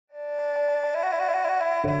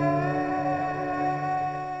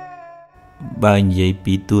បើនិយាយ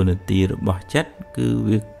ពីតួនាទីរបស់ចិត្តគឺ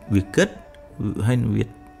វាគិតហើយ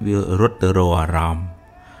វារត់ទៅរកអារម្មណ៍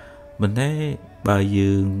ប៉ុន្តែបើ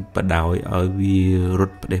យើងបដោយឲ្យវារ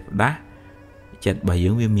ត់ផ្ដេសផ្ដាស់ចិត្តរបស់យើ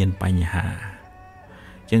ងវាមានបញ្ហា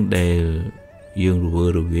អញ្ចឹងដែលយើងរវើ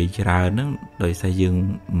រវាយច្រើនហ្នឹងដោយសារយើង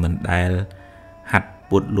មិនដែលហាត់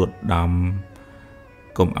ពុតលួតដំ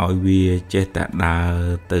កុំឲ្យវាចេះតែដើរ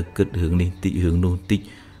ទៅគិតរឿងនេះតិចរឿងនោះតិច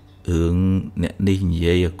រឿងអ្នកនេះនិ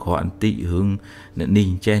យាយអក្រក់បន្តិចរឿងអ្នកនេះ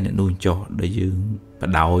ចេះអ្នកនោះចោះដែលយើងប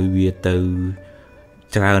ដោយវាទៅ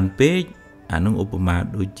ច្រើនពេកអានោះឧបមា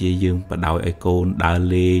ដូចជាយើងបដោយឲ្យកូនដើរ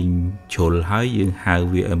លេងជ្រុលហើយយើងហៅ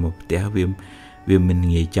វាឲ្យមកផ្ទះវាមិន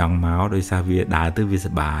ងាយចង់មកដោយសារវាដើរទៅវាស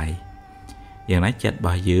ប្បាយយ៉ាងណាចិត្តរប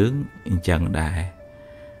ស់យើងអញ្ចឹងដែរ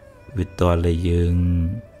វាតលតែយើង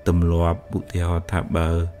ទម្លាប់ឧទាហរណ៍ថាបើ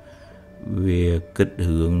វាគិត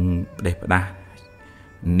រឿងផ្ដេសផ្ដាស់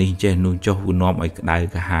នេះចេះនោះចុះវានាំឲ្យក្តៅ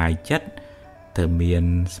កាហាយចិត្តទៅមាន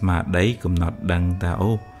ស្មារតីកំណត់ដឹងថា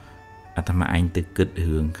អូអាត្មាអញទៅគិត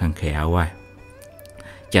រឿងខាងក្រៅហើយ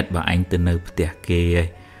ចិត្តបើអញទៅនៅផ្ទះគេហើយ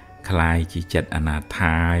ខ្លាយជាចិត្តអនា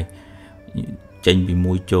ថាយចេញពី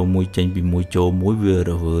មួយចូលមួយចេញពីមួយចូលមួយវា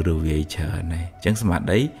រវើរវាយច្រើនហើយអញ្ចឹងស្មារ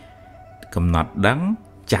តីកំណត់ដឹង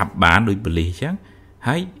ចាប់បានដូចបលិសអញ្ចឹង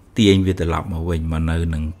ហើយទាញវាត្រឡប់មកវិញមកនៅ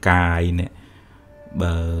នឹងកាយនេះ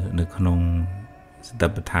បើនៅក្នុងសតិ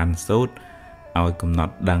ប្បដ្ឋានសូត្រឲ្យកំណ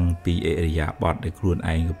ត់ដឹងពីអរិយាបថដែលខ្លួន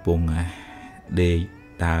ឯងកំពុងដេក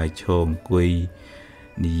ដើរឈរអង្គុយ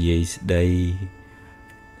និយាយស្ដី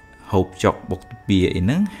ហូបចុកបុកទាអីហ្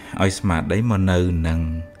នឹងឲ្យស្មារតីមកនៅនឹ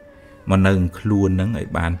ងខ្លួនហ្នឹងឲ្យ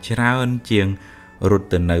បានច្រើនជាងរត់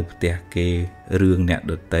ទៅនៅផ្ទះគេរឿងអ្នក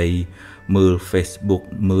ដតីមើល Facebook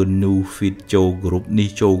មើល new feed ចូល group នេះ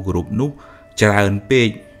ចូល group នោះច្រើនពេក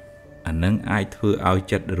អាហ្នឹងអាចធ្វើឲ្យ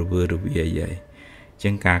ចិត្តរវើរវាយហើយអញ្ចឹ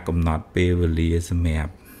ងការកំណត់ពេលវេលាសម្រា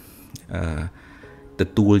ប់ទ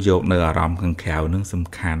ទួលយកនៅអារម្មណ៍ខាងក្រៅហ្នឹងសំ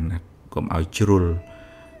ខាន់ណាស់កុំឲ្យជ្រុល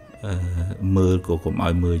មើលក៏កុំឲ្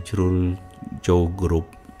យមើលជ្រុលចូល group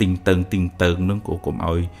ទីងតឹងហ្នឹងក៏កុំ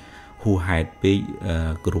ឲ្យហួសហេតុពេក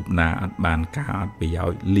group ណាអត់បានការអត់ប្រយោ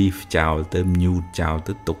ជន៍ leave ចោលទៅ mute ចោល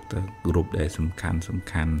ទៅទុកទៅ group ដែលសំខាន់ស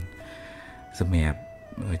ម្រាប់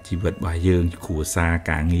ជីវិតរបស់យើងគ្រួសារ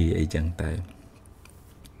ការងារអីចឹងទៅ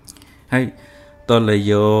ហើយតល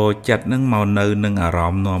យកចិត្តនឹងមកនៅនឹងអារ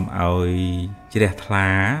ម្មណ៍នាំឲ្យជ្រះថ្លា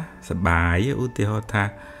សប្បាយឧទាហរណ៍ថា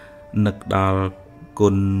នឹកដល់គុ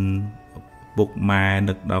ណពុកម៉ែ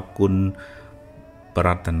នឹកដល់គុណប្រ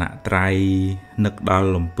តនត្រ័យនឹកដល់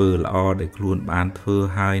អំពើល្អដែលខ្លួនបានធ្វើ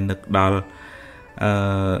ហើយនឹកដល់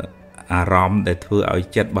អារម្មណ៍ដែលធ្វើឲ្យ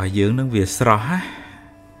ចិត្តរបស់យើងនឹងវាស្រស់ណា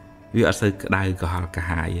វាអត់សូវក្តៅក្រហល់កា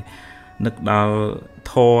ហាយនឹកដល់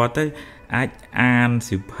ធម៌ទៅអាចអាន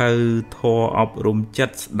សៀវភៅធម៌អប់រំចិ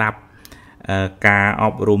ត្តស្ដាប់ការអ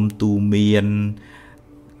ប់រំទូមាន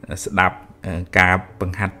ស្ដាប់ការប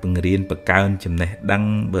ង្ហាត់បង្រៀនបង្កើនចំណេះដឹង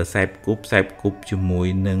បើខ្សែគប់ជាមួយ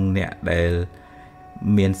នឹងអ្នកដែល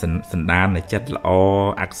មានសន្តានចិត្តល្អ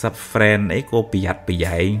accept friend អីក៏ប្រយ័ត្នប្រ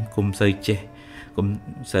យែងកុំសូវចេះកុំ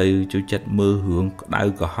សូវជួយចិត្តមើលរឿងក្តៅ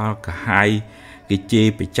ក្រហល់កាហាយគេជេរ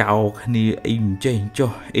បចោគ្នាអីមិនចេះ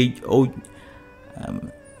ចុះអេចអូច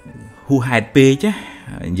ហួសហេតុពេក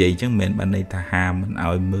និយាយអញ្ចឹងមិនមែនបានន័យថាហាមមិន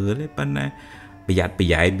ឲ្យមើលទេប៉ុន្តែប្រយ័ត្នប្រ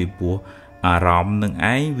យែងពីព្រោះអារម្មណ៍នឹង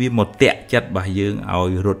ឯងវាមកតាក់ចិត្តរបស់យើងឲ្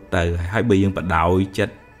យរត់ទៅហើយបើយើងបដោយចិ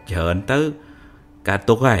ត្តច្រើនទៅកើត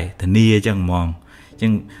ទុកហើយធានាអញ្ចឹងហ្មងអញ្ចឹ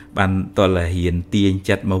ងបានតលហ៊ានទាញ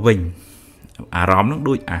ចិត្តមកវិញអារម្មណ៍នឹង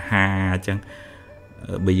ដូចអាហារអញ្ចឹង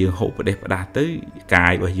បើយើងហូបផ្ដេសផ្ដាស់ទៅកា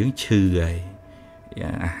យរបស់យើងឈឺហើយ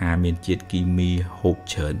អាហារមានជាតិគីមីហូប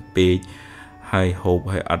ច្រើនពេកហើយហូប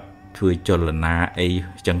ហើយអត់ធ្វើចលនាអី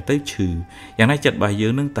អញ្ចឹងទៅឈឺយ៉ាងណាចិត្តរបស់យើ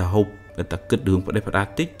ងនឹងតែហូបតែគិតរឿងផ្ដេសផ្ដាស់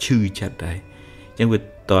តិចឈឺចិត្តដែរអញ្ចឹងវា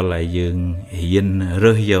តលឲ្យយើងរៀន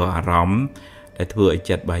រើសយកអារម្មណ៍ដែលធ្វើឲ្យ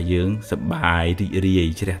ចិត្តរបស់យើងសប្បាយរីករាយ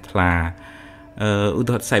ជ្រះថ្លាឧ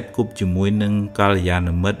ទាហរណ៍ខ្សែគប់ជាមួយនឹងកល្យាណ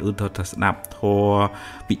មិត្តឧទាហរណ៍ថាស្ដាប់ធម៌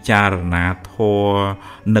ពិចារណាធ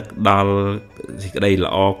ម៌នឹកដល់សេចក្តី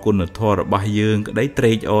ល្អគុណធម៌របស់យើងក្តីត្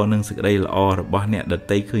រេកអរនឹងសេចក្តីល្អរបស់អ្នកដ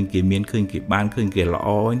ទៃឃើញគេមានឃើញគេបានឃើញគេល្អ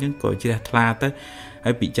អញ្ចឹងក៏ជ្រះថ្លាទៅ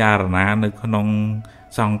ហើយពិចារណានៅក្នុង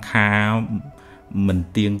សង្ខារមិន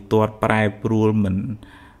ទៀងទាត់ប្រែប្រួល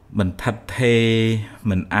មិនថិតថេរ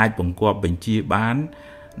មិនអាចបង្គាប់បញ្ជាបាន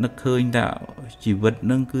នឹកឃើញថាជីវិត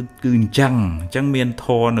នឹងគឺអញ្ចឹងមានធ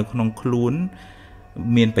ម៌នៅក្នុងខ្លួន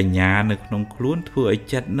មានបញ្ញានៅក្នុងខ្លួនធ្វើឲ្យ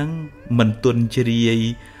ចិត្តនឹងមិនទន់ជ្រាយ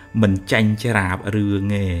មិនចាញ់ច្រាបរឿ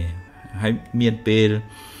ងទេហើយមានពេល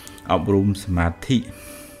អប់រំសមាធិ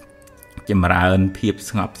ចម្រើនភាព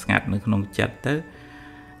ស្ងប់ស្ងាត់នៅក្នុងចិត្តទៅ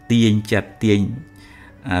ទាញចិត្តទាញ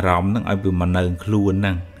អារម្មណ៍ហ្នឹងឲ្យវាមកនៅខ្លួនហ្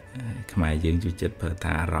នឹងខ្មែរយើងជួយចិត្តប្រើ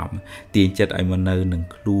ថាអារម្មណ៍ទាញចិត្តឲ្យមកនៅនឹង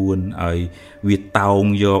ខ្លួនឲ្យវាតោង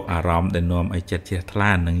យកអារម្មណ៍ដែលនាំឲ្យចិត្តជ្រះថ្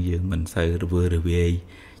លានឹងយើងមិនសូវរវើរវាយ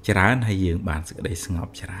ច្រើនហើយយើងបានសេចក្តីស្ង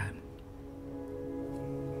ប់ច្រើន